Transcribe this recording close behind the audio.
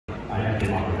I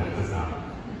came up with it just now.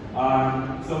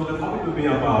 So the topic will be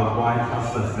about why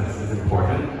trustlessness is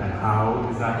important and how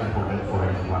is that important for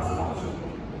enterprise adoption.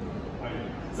 Right.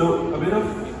 So a bit of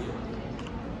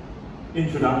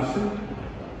introduction.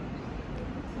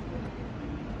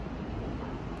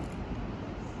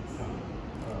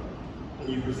 Can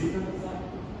you proceed?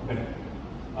 Okay.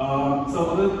 So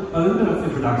a little bit of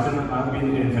introduction. I've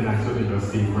been in financial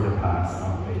industry for the past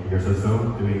 8 years or so,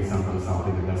 doing some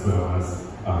consulting as well as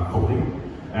coding.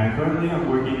 And currently I'm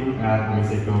working at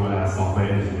OMG as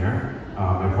software engineer.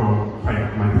 My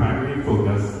primary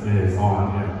focus is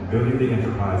on building the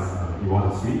enterprise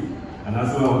e-wallet suite, and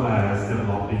as well as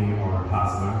developing our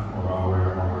plasma or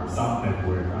our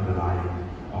sub-network underlying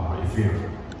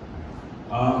Ethereum.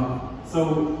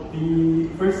 So the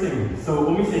first thing, so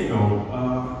OMG,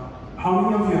 how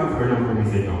many of you have heard of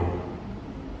OMG?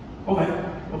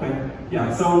 Okay,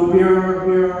 yeah. So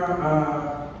we're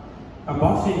a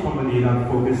blockchain company that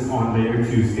focuses on layer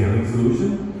 2 scaling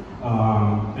solution.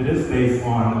 It is based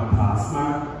on a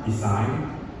plasma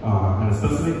design, and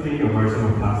specifically a version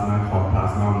of plasma called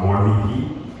Plasma More VP.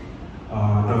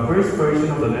 The first version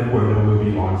of the network that we'll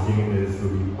be launching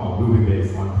will be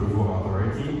based on proof of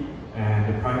authority,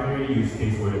 and the primary use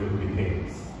case for it will be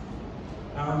payments.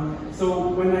 So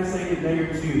when I say layer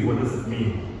 2, what does it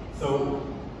mean? So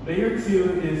layer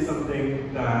 2 is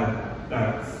something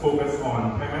that's focused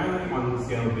primarily on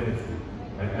scalability.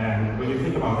 Right? And when you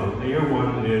think about it, layer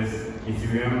 1 is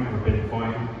Ethereum or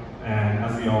Bitcoin, and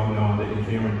as we all know, the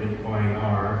Ethereum and Bitcoin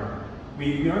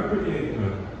we are pretty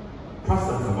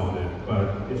trustless about it,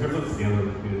 but in terms of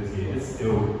scalability, it's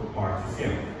still hard to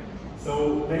scale.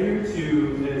 So layer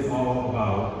 2 is all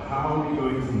about how we're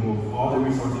going to move all the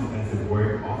resource-intensive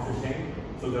work off the chain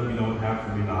so that we don't have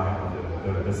to rely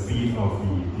on the speed of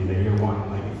the layer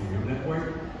 1 like Ethereum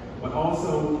network. But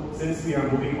also, since we are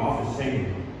moving off the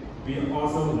chain, we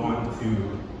also want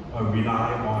to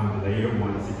rely on the layer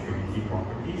 1 security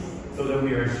properties so that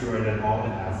we are sure that all the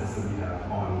assets that we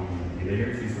have on the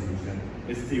layer 2 solution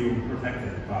is still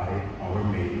protected by our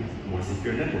main, more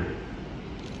secure network.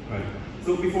 Right.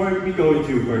 So before we go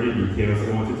into further details,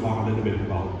 I want to talk a little bit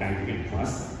about banking and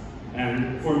trust.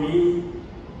 And for me,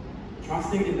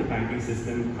 trusting in the banking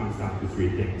system comes down to 3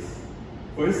 things.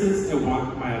 First is I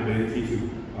want my ability to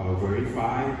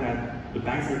verify that the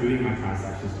banks are doing my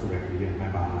transactions correctly and my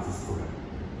balance is correct.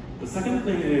 The second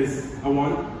thing is I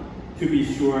want to be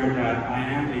sure that I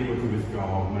am able to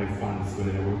withdraw my funds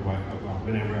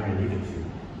whenever I needed to.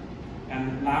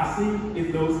 And lastly,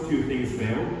 if those 2 things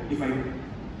fail, if I'm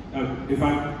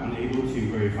unable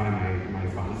to verify my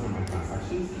funds or my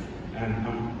transactions, and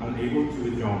I'm unable to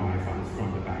withdraw my funds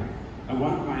from the bank, I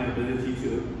want my ability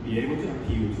to be able to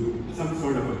appeal to some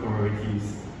sort of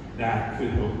authorities that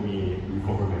could help me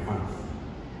recover my funds.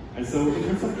 And so in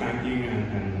terms of banking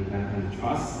and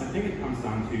trust, I think it comes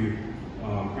down to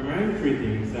primarily 3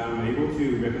 things: that I'm able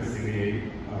to reconcile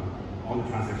all the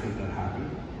transactions that happen.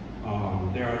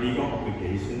 There are legal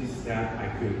obligations that I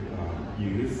could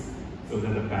use so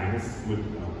that the banks would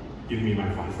give me my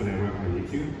funds whenever I need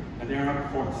to. And there are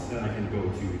courts that I can go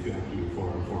to appeal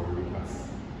for a request.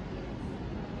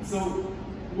 So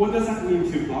what does that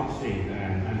mean to blockchain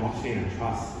and blockchain and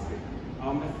trust? Right?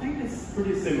 I think it's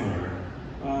pretty similar.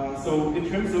 So in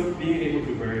terms of being able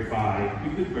to verify,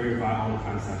 you could verify all the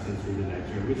transactions through the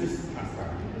ledger, which is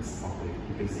transparent, it's public,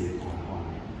 you can see it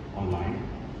online.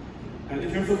 And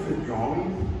in terms of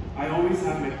withdrawing, I always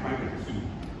have my private key.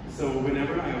 So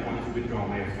whenever I want to withdraw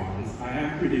my funds, I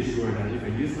am pretty sure that if I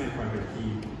use my private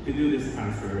key to do this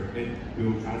transfer, it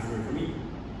will transfer for me.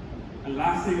 And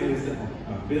last thing is the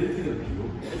ability to appeal.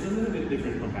 It's a little bit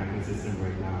different from banking system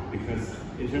right now because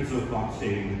in terms of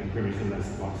blockchain and permissionless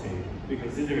blockchain, we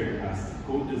consider it as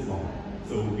code is law.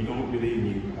 So we don't really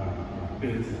need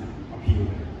ability to appeal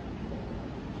there.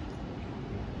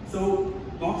 So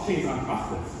blockchains are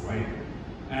trustless, right?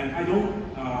 And I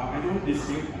don't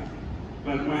dispute that.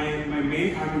 But my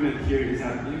main argument here is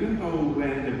that even though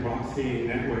when the blockchain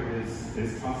network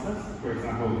is trustless, for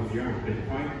example, if you're on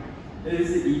Bitcoin, it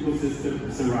is the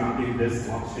ecosystem surrounding this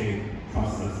blockchain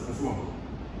trustless as well.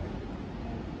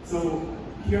 So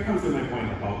here comes to my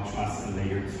point about trust and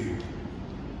layer 2.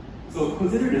 So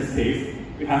consider this case.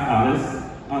 We have Alice.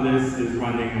 Alice is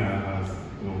running a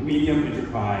medium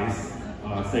enterprise,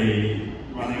 say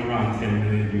running around 10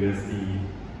 million USD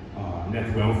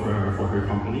net wealth for her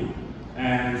company.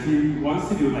 And she wants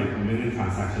to do like 1 million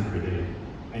transactions per day.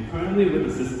 And currently with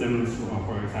the systems,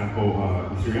 for example,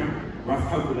 Ethereum, rough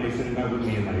calculation, that would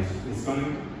mean like it's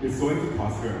going to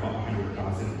cost her about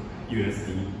 100,000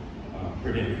 USD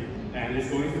per day. And it's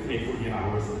going to take 40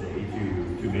 hours a day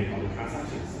to make all the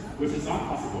transactions, which is not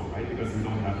possible, right? Because we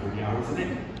don't have 40 hours a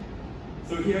day.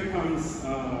 So here comes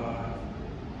a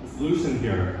solution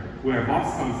here, where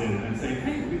Box comes in and saying,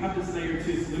 hey, we have this layer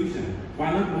 2 solution.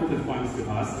 Why not move the funds to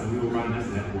us and we will run this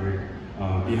network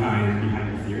behind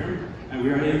Ethereum? And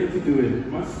we are able to do it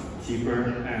much cheaper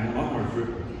and a lot more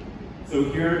throughput.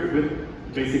 So here,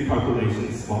 with basic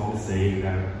calculations, Bob is saying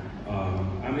that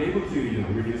I'm able to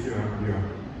reduce your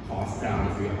cost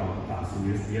down to about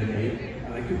 1,000 USD a day.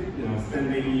 And I could spend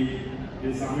maybe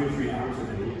in somewhere 3 hours a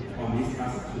day on these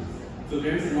transactions. So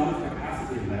there's a lot of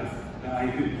capacity left that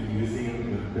I could be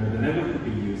using, the network could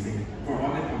be using for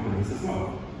other companies as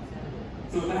well.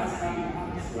 So that's how it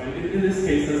happens, right? In this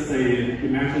case, let's say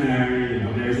imaginary,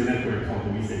 there's a network called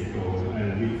the Go,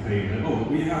 and we claim that, oh,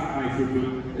 we have high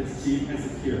throughput, it's cheap and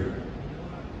secure.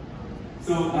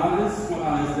 So Alice, what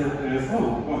Alice said is,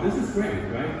 oh, well, this is great,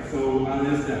 right? So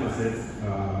Alice deposits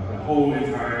the whole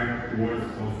entire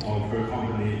worth of her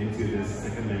company into this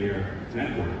second layer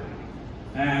network.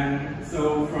 And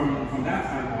so from that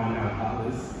time on,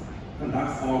 Alice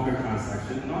conducts all her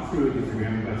transactions, not through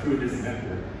Ethereum, but through this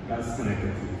network that's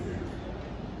connected to Ethereum.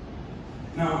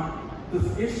 Now, the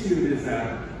issue is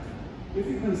that if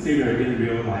you consider in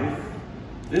real life,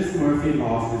 this Murphy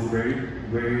law is very,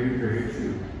 very, very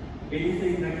true.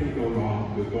 Anything that can go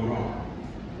wrong will go wrong.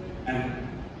 And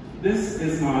this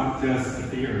is not just a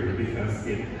theory because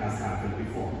it has happened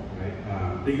before,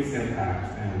 right? Things get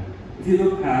hacked, and if you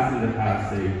look past in the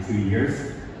past, say, 2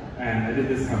 years, and I did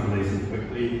this calculation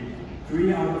quickly,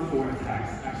 3 out of 4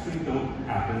 attacks actually don't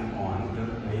happen on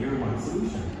the layer 1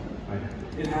 solution, right?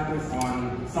 It happens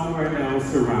on somewhere else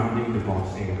surrounding the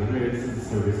blockchain, whether it's the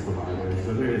service providers,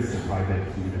 whether it's a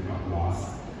private key that got lost.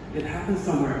 It happens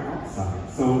somewhere outside.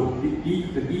 So the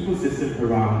ecosystem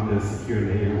around the secure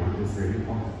layer 1 is very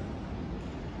important.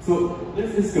 So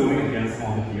this is going against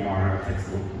all the PR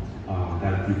textbook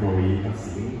that you probably have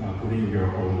seen, putting your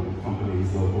own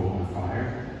company's logo on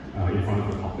fire in front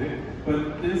of the public.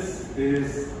 But this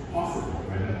is possible,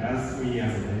 right? And as me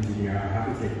as an engineer, I have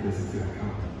to take this into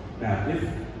account. That if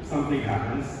something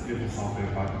happens, if a software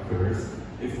bug occurs,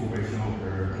 if operational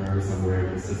error occurs somewhere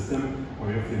in the system,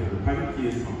 or if the private key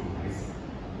is compromised,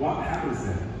 what happens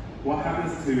then? What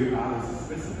happens to Alice's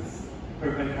business?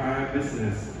 Her entire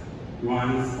business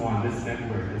runs on this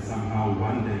network, and somehow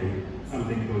one day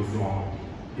something goes wrong.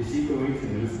 Is she going to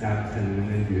lose that 10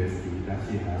 million USD that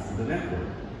she has on the network?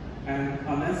 And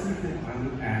unless we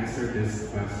can answer this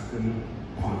question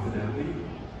confidently,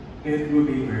 it will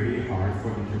be very hard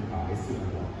for enterprise to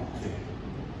adopt blockchain.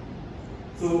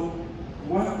 So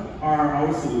what are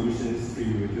our solutions to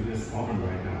this problem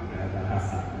right now that has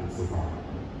happened so far?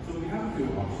 So we have a few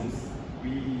options.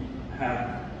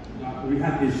 We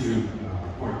have issued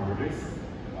court orders.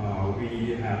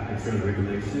 We have external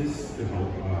regulations to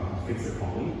help fix the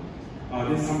problem.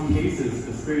 In some cases,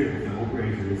 the spirit of the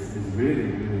operators is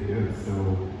really, really good.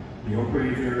 So the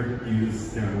operator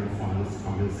uses their own funds to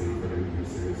compensate for their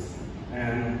users.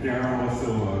 And there are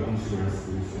also insurance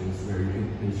solutions where you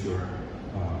can insure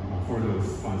for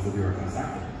those funds that you are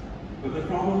transacting. But the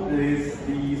problem is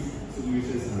these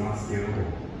solutions are not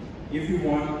scalable. If you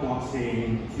want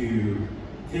blockchain to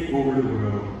take over the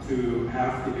world, to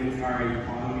have the entire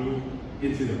economy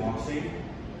into the blockchain,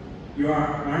 you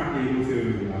aren't able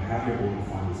to have your own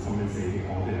funds compensating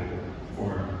all the network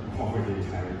for cover the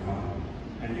entire economy.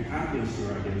 And you can't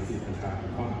insure against the entire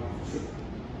economy, for sure.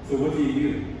 So what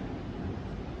do?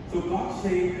 So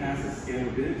blockchain has a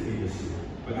scalability issue,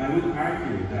 but I would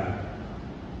argue that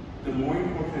the more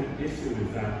important issue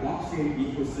is that blockchain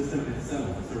ecosystem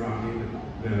itself surrounding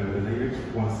the layer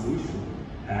 1 solution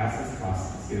has a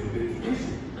trust scalability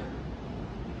issue.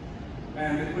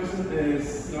 And the question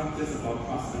is not just about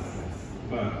trustlessness,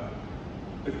 but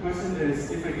the question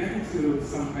is, if I get into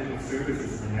some kind of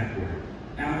services or network,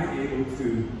 am I able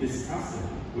to distrust it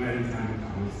when time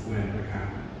comes when I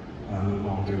can no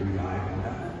longer rely on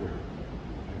that network?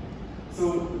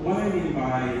 So what I mean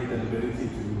by the ability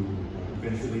to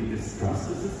eventually distrust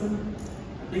the system,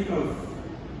 I think of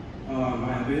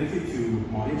my ability to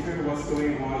monitor what's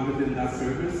going on within that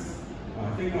service.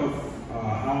 Think of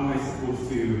how am I supposed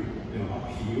to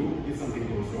appeal if something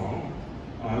goes wrong.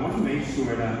 I want to make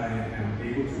sure that I am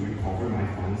able to recover my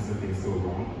funds when things go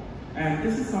wrong. And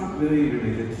this is not really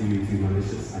related to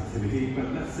malicious activity,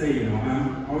 but let's say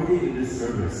I'm already in this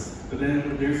service, but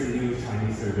then there's a new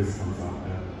Chinese service comes up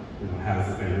that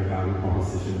has a better value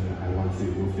proposition and I want to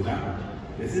move to that one.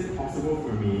 Is it possible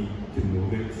for me to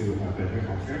move it to a better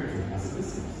alternative as a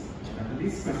business? And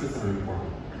these questions are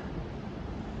important.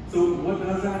 So what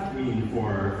does that mean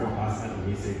for us at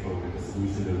Unnawut with the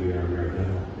solution that we are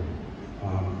developing?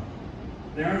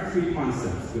 there are three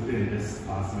concepts within this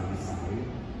plasma design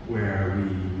where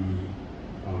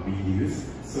we use.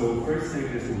 So first thing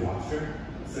is the washer,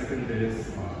 second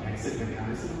is exit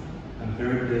mechanism, and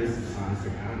third is the challenge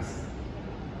mechanism.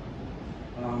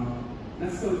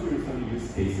 Let's go through some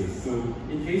use cases. So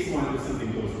in case one, if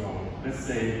something goes wrong, let's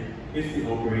say if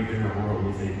the operator or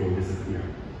we say go disappear,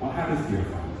 what happens to your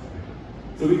funds?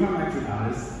 So we come back to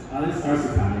Alice. Alice starts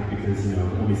to panic because the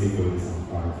OMG go is on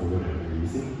fire for whatever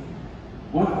reason.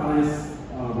 What Alice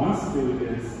wants to do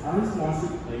is Alice wants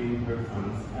to claim her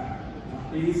funds back.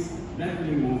 Please let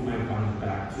me move my funds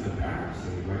back to the parent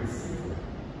chain where it's safer.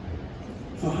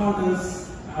 So how does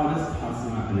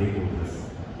Plasma enable this?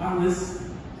 Alice,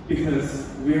 because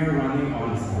we're running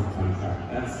on a smart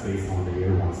contract that's based on the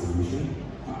layer 1 solution.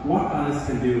 What Alice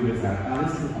can do is that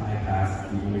Alice can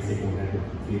bypass the OMG network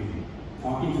completely,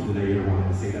 talking to the layer 1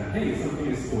 and say that, hey, something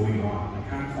is going on. I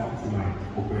can't talk to my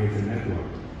operator network.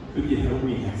 Could you help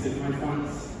me exit my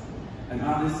funds? And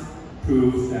Alice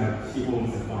proves that she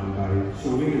owns the fund by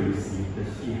showing the receipt that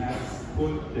she has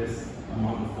put this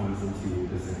amount of funds into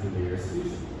the second layer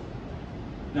solution.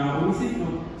 Now, when we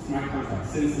say smart contract,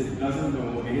 since it doesn't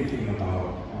know anything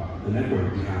about the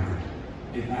network behind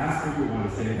it, it asks everyone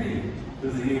to say, hey,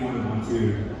 does anyone want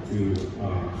to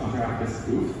contract this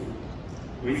proof?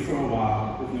 Waits for a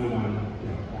while, if no one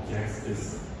objects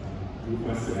this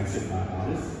request to exit by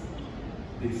Alice.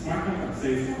 The smart contract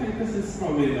says, okay, this is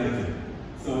probably legit.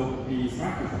 So the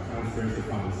smart contract transfers the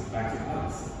funds back to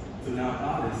Alice. So now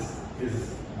Alice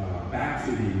is back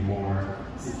to the more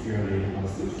secure layer 1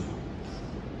 solution.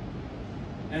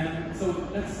 And so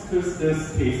let's twist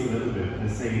this case a little bit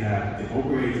and say that the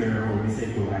operator or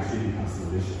Miseko actually becomes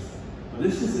malicious.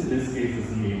 Malicious in this case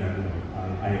doesn't mean that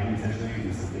I intentionally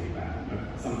do something bad,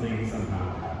 but something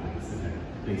somehow happens and then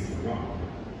things go wrong.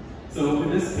 So in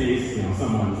this case,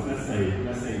 someone, let's say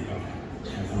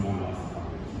and someone lost a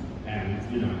property. And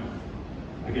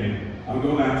again, I'll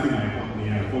go back to my company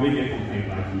and I'll probably get complained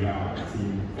by the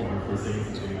team for saying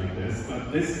something like this,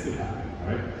 but this could happen,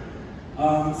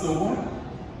 right? So what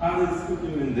Alice could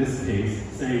do in this case,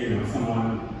 say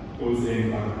someone goes in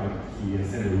by the private key and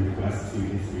send a request to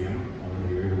Ethereum or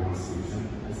the layer 1 solution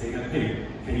and say that, hey,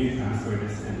 can you transfer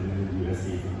this $10 million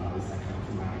USD from Alice's account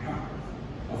to my account?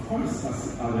 Of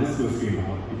course, Alice will stream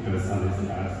out because Alice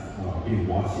has been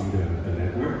watching the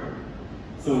network.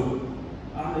 So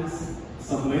Alice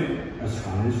submit a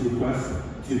challenge request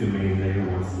to the main layer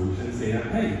 1 solution, say that,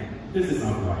 hey, this is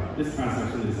not right, this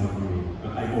transaction is not for me,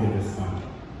 but I own this fund.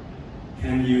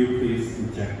 Can you please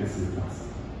reject this request?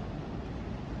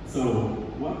 So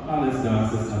what Alice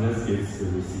does is Alice gives the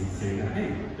receipt saying that,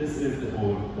 hey, this is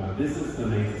the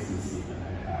latest receipt that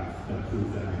I have that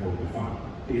proves that I own the fund.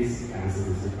 Please cancel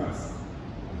this request.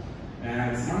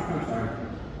 And smart contract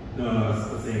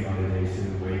does the same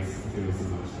validation, waits until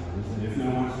someone challenges, and if no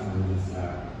one challenges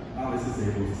that, Alice is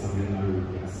able to submit another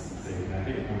request saying that,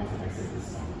 hey, I want to exit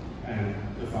this fund, and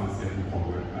the funds get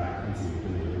forwarded back into the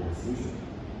layer 1 solution.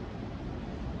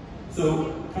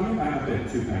 So coming back a bit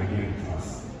to banking and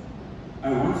trust,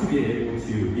 I want to be able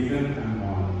to, even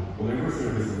on whatever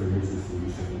service or layer 2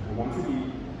 solution, I want to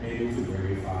be able to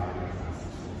verify my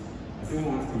transactions. I still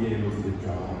want to be able to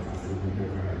withdraw my transaction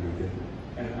whenever I need it.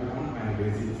 And I want my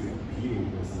ability to appeal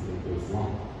when something goes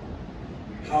wrong.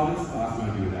 How does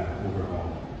Plasma do that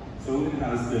overall? So it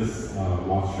has this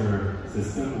watcher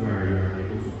system where you're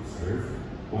able to observe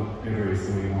whatever is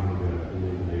going on in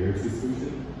the layer 2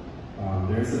 solution.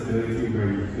 There's an ability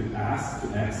where you could ask to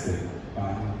exit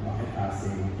by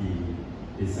bypassing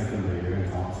the second layer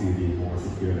and talk to the more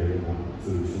secure layer 1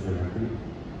 solution directly.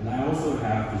 And I also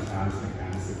have the challenge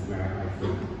mechanism where I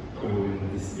could go in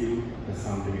and dispute that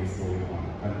something is going on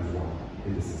that is wrong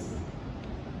in the system.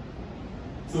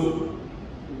 So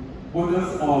what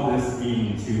does all this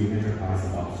mean to enterprise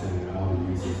adoption and all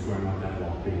the users who are not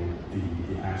developing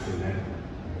the actual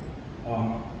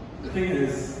network? The thing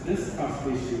is, this trust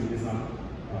issue is not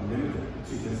limited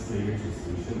to just layer 2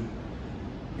 solution.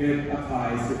 It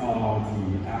applies to all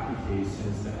the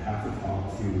applications that have to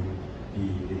talk to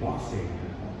the blockchain.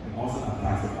 It also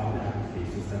applies to all the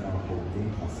applications that are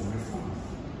holding customers' funds.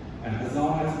 And as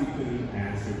long as we can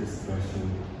answer this question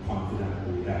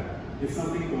confidently that if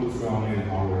something goes wrong in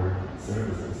our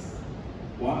services,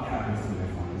 what happens to my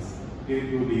funds,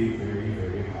 it will be very,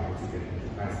 very hard to get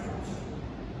enterprise adoption.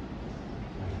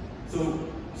 So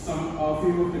a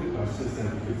few of the questions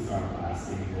that we could start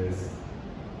asking is,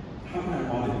 how can I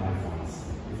audit my funds?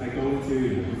 If I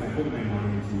put my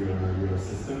money into your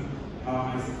system, how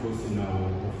am I supposed to know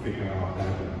or figure out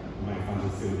that my funds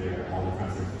are still there, all the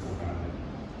transactions are valid?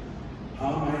 How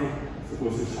am I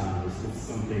supposed to challenge if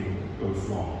something goes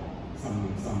wrong?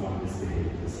 someone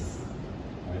misbehaved in the system.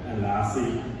 Right? And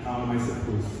lastly, how am I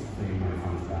supposed to claim my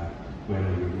funds back when I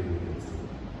really need it to?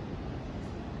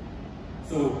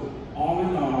 So all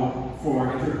in all,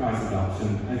 for enterprise adoption,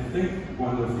 I think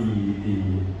one of the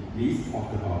least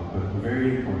talked about, but a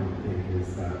very important thing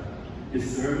is that the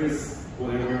service,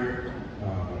 whatever,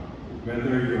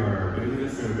 whether you're building a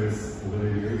service or whether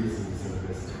you're using a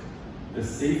service, the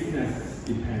safeness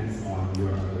depends on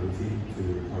your ability to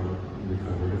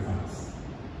recover the funds.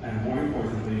 And more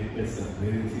importantly, it's the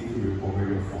ability to recover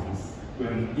your funds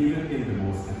when even in the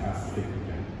most catastrophic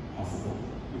event possible,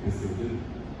 because they didn't.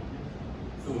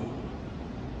 So,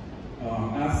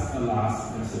 as a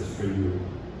last message for you,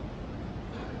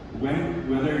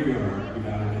 whether you're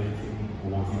evaluating or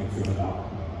wanting to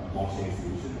adopt a blockchain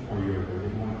solution or you're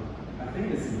building one, I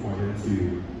think it's important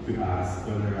to ask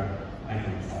whether I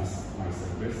can trust my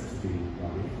service to be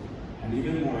running. And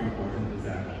even more important is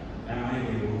that, am I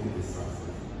able to distrust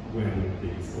it when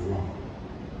things go wrong?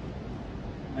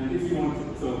 And if you want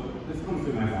to, so this comes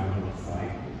to my final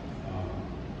slide.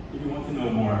 If you want to know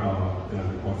more about the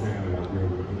project and what we're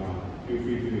working on, feel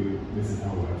free to visit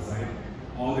our website.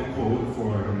 All the code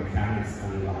for the mechanics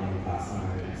underlying plasma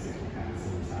and exit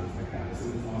mechanism, challenge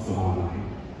mechanism is also online.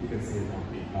 You can see it on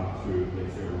GitHub through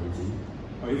later OMG.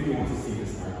 Or if you want to see the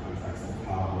smart contracts of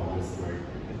how all this works,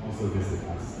 you can also visit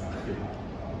us GitHub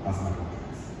plasma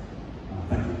contracts.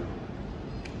 Thank you.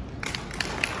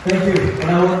 Thank you.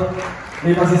 Unnawut,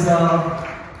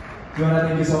 Joanna,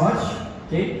 thank you so much.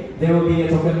 Okay, there will be a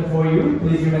token for you.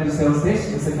 Please remember to stay on stage.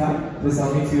 Mr. Kai, please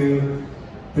help me to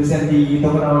present the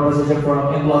token award project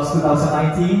from Inblocks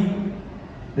 2019.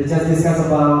 They just discussed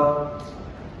about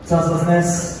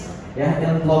trustlessness,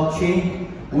 and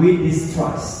blockchain with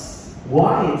distrust.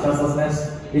 Why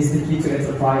trustlessness is the key to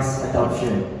enterprise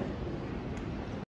adoption.